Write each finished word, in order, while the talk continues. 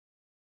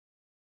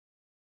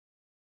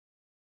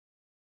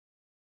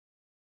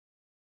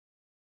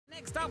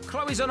Next up,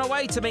 Chloe's on her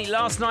way to meet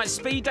last night's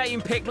speed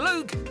dating pick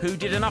Luke, who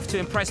did enough to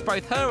impress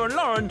both her and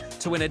Lauren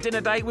to win a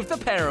dinner date with the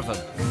pair of them.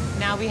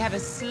 Now, we have a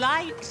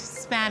slight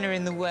spanner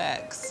in the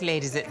works,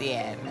 ladies at the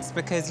ends,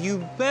 because you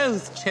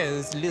both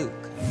chose Luke.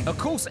 Of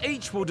course,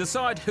 each will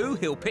decide who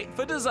he'll pick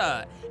for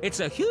dessert. It's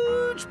a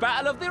huge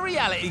battle of the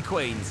reality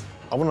queens.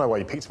 I want to know why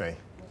you picked me.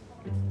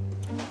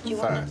 Do you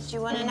want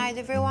to know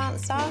the real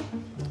answer?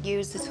 You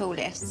was the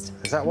tallest.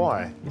 Is that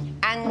why?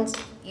 And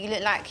you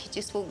look like you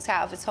just walked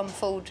out of a Tom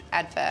Ford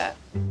advert.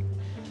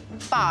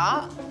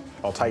 But...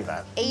 I'll take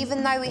that.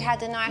 Even though we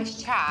had a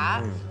nice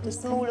chat, the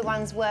smaller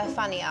ones were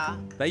funnier.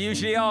 They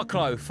usually are,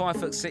 Chloe.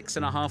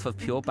 5'6.5" of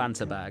pure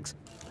banter bags.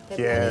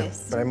 Yeah,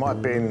 but they might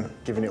have been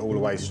giving it all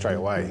away straight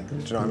away. Do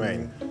you know what I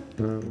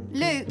mean?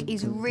 Luke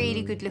is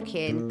really good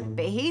looking,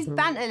 but his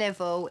banter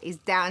level is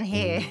down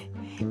here.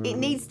 It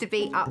needs to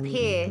be up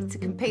here to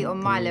compete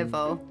on my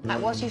level.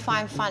 Like, what do you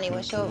find funny?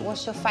 What's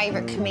your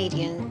favourite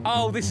comedian?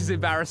 Oh, this is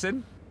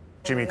embarrassing.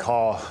 Jimmy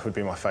Carr would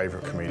be my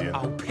favourite comedian.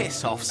 Oh,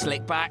 piss off,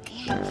 Slickback.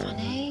 He ain't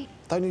funny.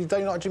 Don't you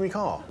like Jimmy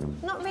Carr?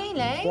 Not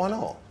really. Why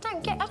not?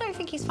 I don't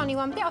think he's funny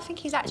one bit. I think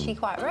he's actually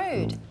quite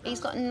rude.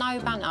 He's got no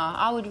banter.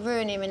 I would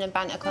ruin him in a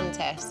banter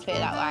contest, put it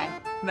that way.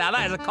 Now,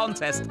 that is a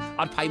contest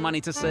I'd pay money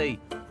to see.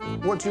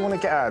 What do you want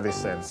to get out of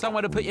this, then?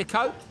 Somewhere to put your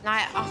coat?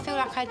 Like, I feel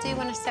like I do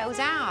want to settle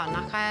down.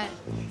 Like, Yeah,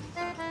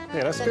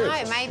 that's I good.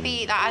 don't know,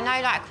 maybe, like, I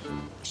know, like,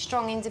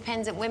 strong,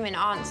 independent women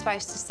aren't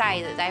supposed to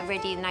say that they're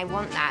ready and they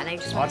want that and they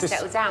just want to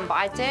settle down, but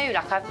I do.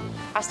 Like,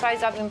 I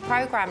suppose I've been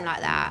programmed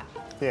like that.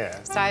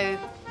 Yeah. So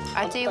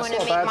I do want to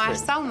meet my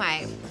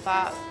soulmate,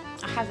 but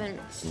I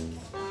haven't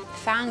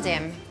found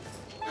him.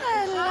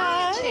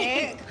 Hello.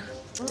 Chick.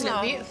 You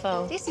look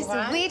beautiful. This is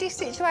the weirdest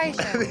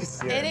situation.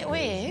 Isn't it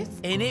weird?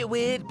 Ain't it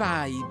weird,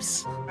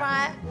 babes?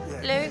 Right,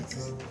 Luke.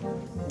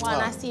 Well,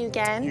 nice to see you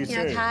again. You too.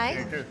 okay?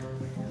 Yeah, good.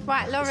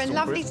 Right, Lauren,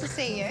 lovely to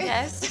see you.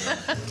 Yes.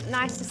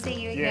 Nice to see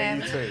you Yeah,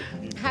 again.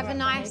 you too. Have a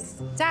nice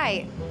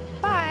day.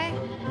 Bye.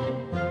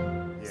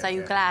 So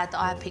you're glad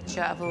that I picked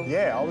you out of all?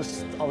 Yeah, I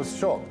was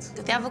shocked.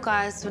 The other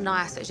guys were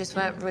nice, it just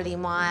weren't really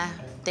my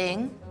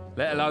thing.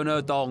 Let alone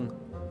her dong.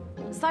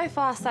 So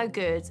far, so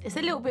good. It's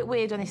a little bit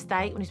weird on this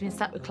date when he's been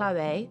stuck with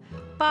Chloe,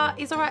 but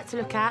he's all right to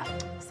look at,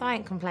 so I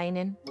ain't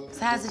complaining.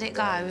 So how did it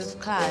go with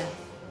Chloe?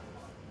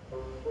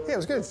 Yeah, it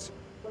was good.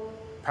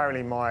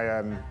 Apparently,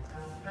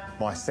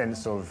 my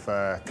sense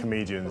of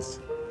comedians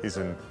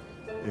isn't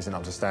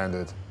up to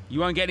standard. You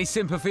won't get any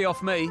sympathy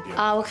off me.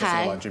 Oh, It's not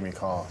okay. like Jimmy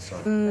Carr,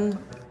 so...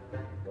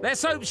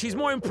 Let's hope she's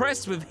more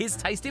impressed with his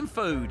taste in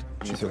food.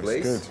 She looks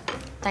good.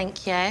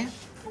 Thank you.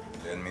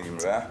 Medium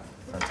rare.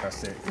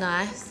 Fantastic.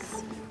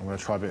 Nice. I'm going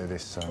to try a bit of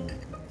this...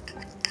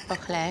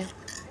 Broccoli. I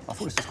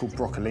thought this was called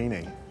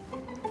broccolini.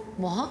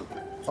 What?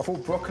 I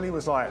thought broccoli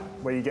was like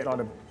where you get like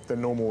the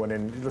normal and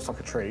then it looks like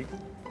a treat.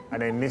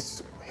 And then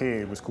this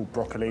here was called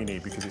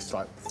broccolini because it's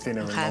like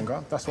thinner and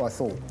longer. That's what I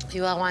thought.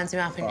 You are winding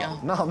me up, aren't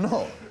you? No, I'm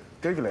not.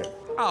 Google it.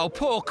 Oh,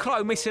 poor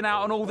Chloe missing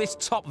out on all this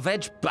top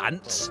veg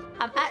bants.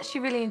 I'm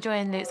actually really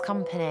enjoying Luke's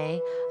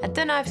company. I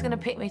don't know if he's going to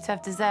pick me to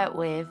have dessert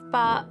with,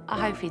 but I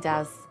hope he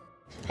does.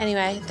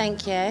 Anyway,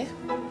 thank you.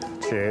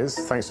 Cheers.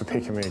 Thanks for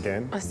picking me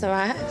again. That's all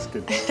right. It's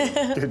good.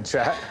 Good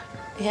chat.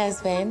 It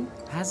has been.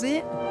 Has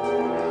it?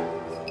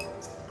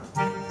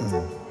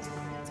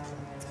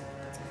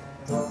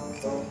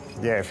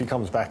 Yeah, if he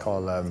comes back,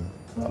 I'll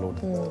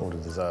order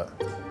dessert.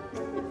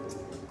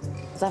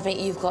 So I think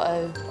you've got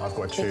to I've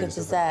got to pick choose.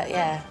 a dessert,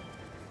 yeah.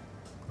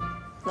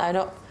 No,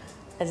 not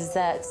a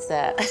dessert.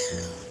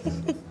 I've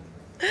got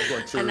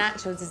to choose. An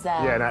actual dessert.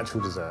 Yeah, an actual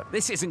dessert.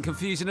 This isn't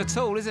confusing at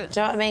all, is it? Do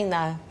you know what I mean,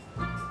 though?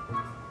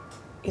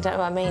 You don't know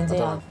what I mean, do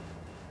you?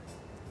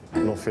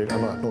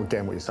 I'm not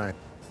getting what you're saying.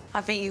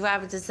 I think you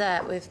have a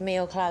dessert with me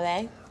or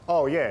Chloe.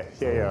 Oh, yeah,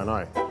 I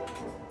know.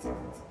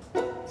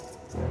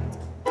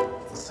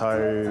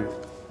 So,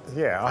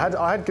 yeah,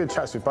 I had good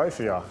chats with both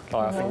of you. Like,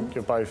 I think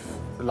you're both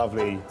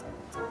lovely,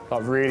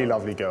 like, really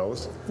lovely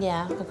girls.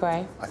 Yeah, I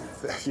agree.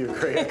 You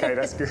agree? OK,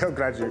 that's good. I'm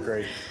glad you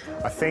agree.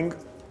 I think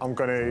I'm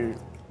going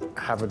to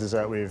have a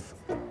dessert with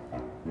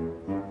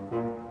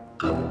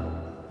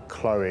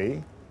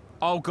Chloe.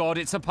 Oh, God,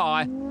 it's a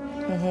pie.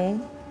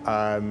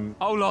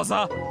 Oh,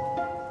 Loza.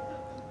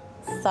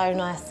 So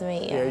nice to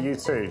meet you. Yeah, you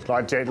too.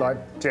 Like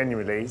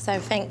genuinely. So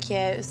thank you.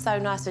 It was so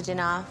nice for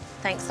dinner.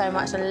 Thanks so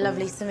much and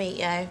lovely to meet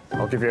you.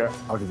 I'll give you a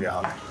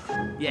hug.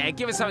 Yeah,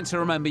 give us something to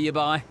remember you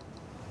by.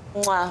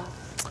 Mwah.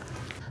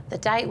 The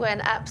date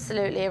went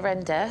absolutely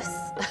horrendous.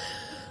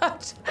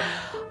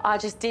 I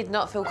just did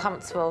not feel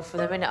comfortable from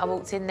the minute I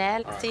walked in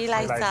there. See you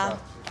later. I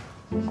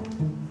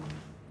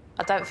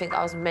don't think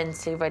I was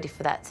mentally ready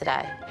for that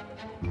today.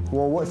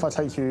 Well, what if I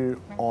take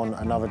you on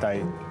another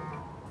date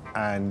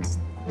and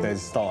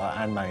there's starter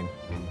and main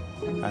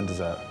and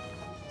dessert?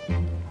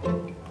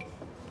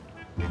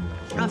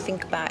 I'll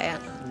think about it.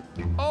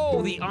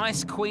 Oh, the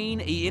Ice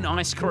Queen eating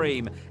ice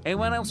cream.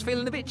 Anyone else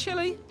feeling a bit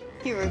chilly?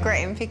 You're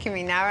regretting picking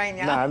me now, ain't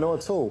you? Nah, not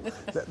at all.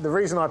 The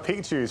reason I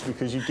picked you is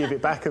because you give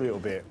it back a little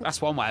bit.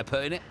 That's one way of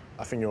putting it.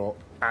 I think you're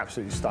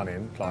absolutely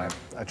stunning. Like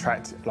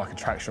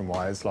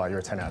attraction-wise, like you're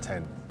a 10 out of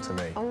 10 to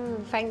me. Oh,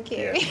 thank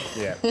you.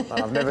 Yeah. And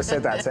I've never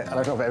said that I don't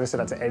know if I've ever said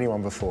that to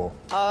anyone before.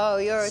 Oh,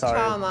 you're a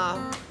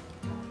charmer.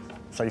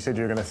 So you said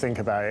you were going to think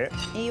about it.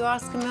 Are you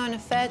asking me on a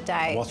third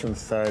date? What's on the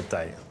third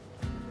date?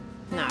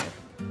 No.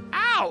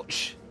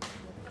 Ouch!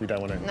 You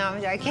don't want to? No,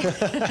 I'm joking.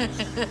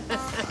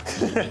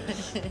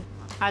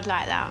 I'd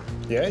like that.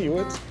 Yeah, you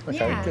would? Okay,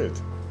 Yeah. good.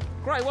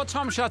 Great, what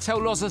time shall I tell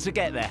Loza to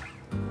get there?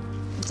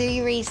 Do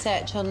your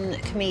research on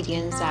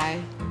comedians,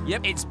 though.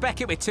 Yep, it's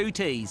Beckett with 2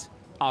 T's.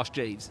 Ask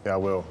Jeeves. Yeah, I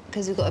will.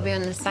 Because we've got to be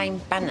on the same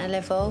banter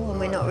level, and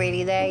we're not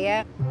really there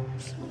yet.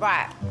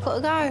 Right, got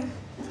to go.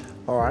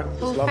 All right.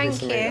 Well, Lovely thank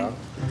to meet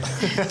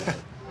you.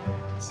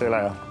 See you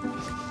later.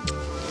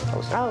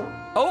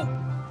 Oh,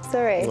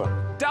 Sorry.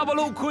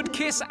 double awkward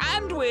kiss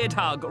and weird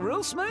hug.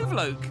 Real smooth,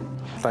 Luke.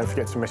 Don't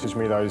forget to message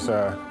me those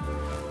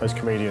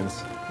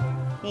comedians.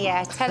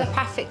 Yeah,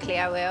 telepathically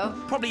I will.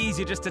 Probably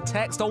easier just to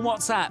text on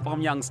WhatsApp.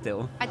 I'm young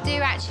still. I do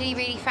actually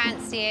really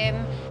fancy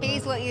him.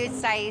 He's what you would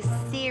say is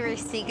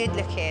seriously good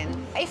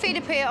looking. If he'd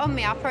have put it on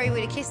me, I probably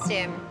would have kissed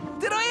him.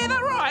 Did I hear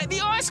that right?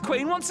 The Ice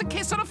Queen wants a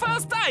kiss on a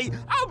first date?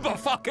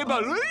 Unfucking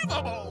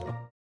believable!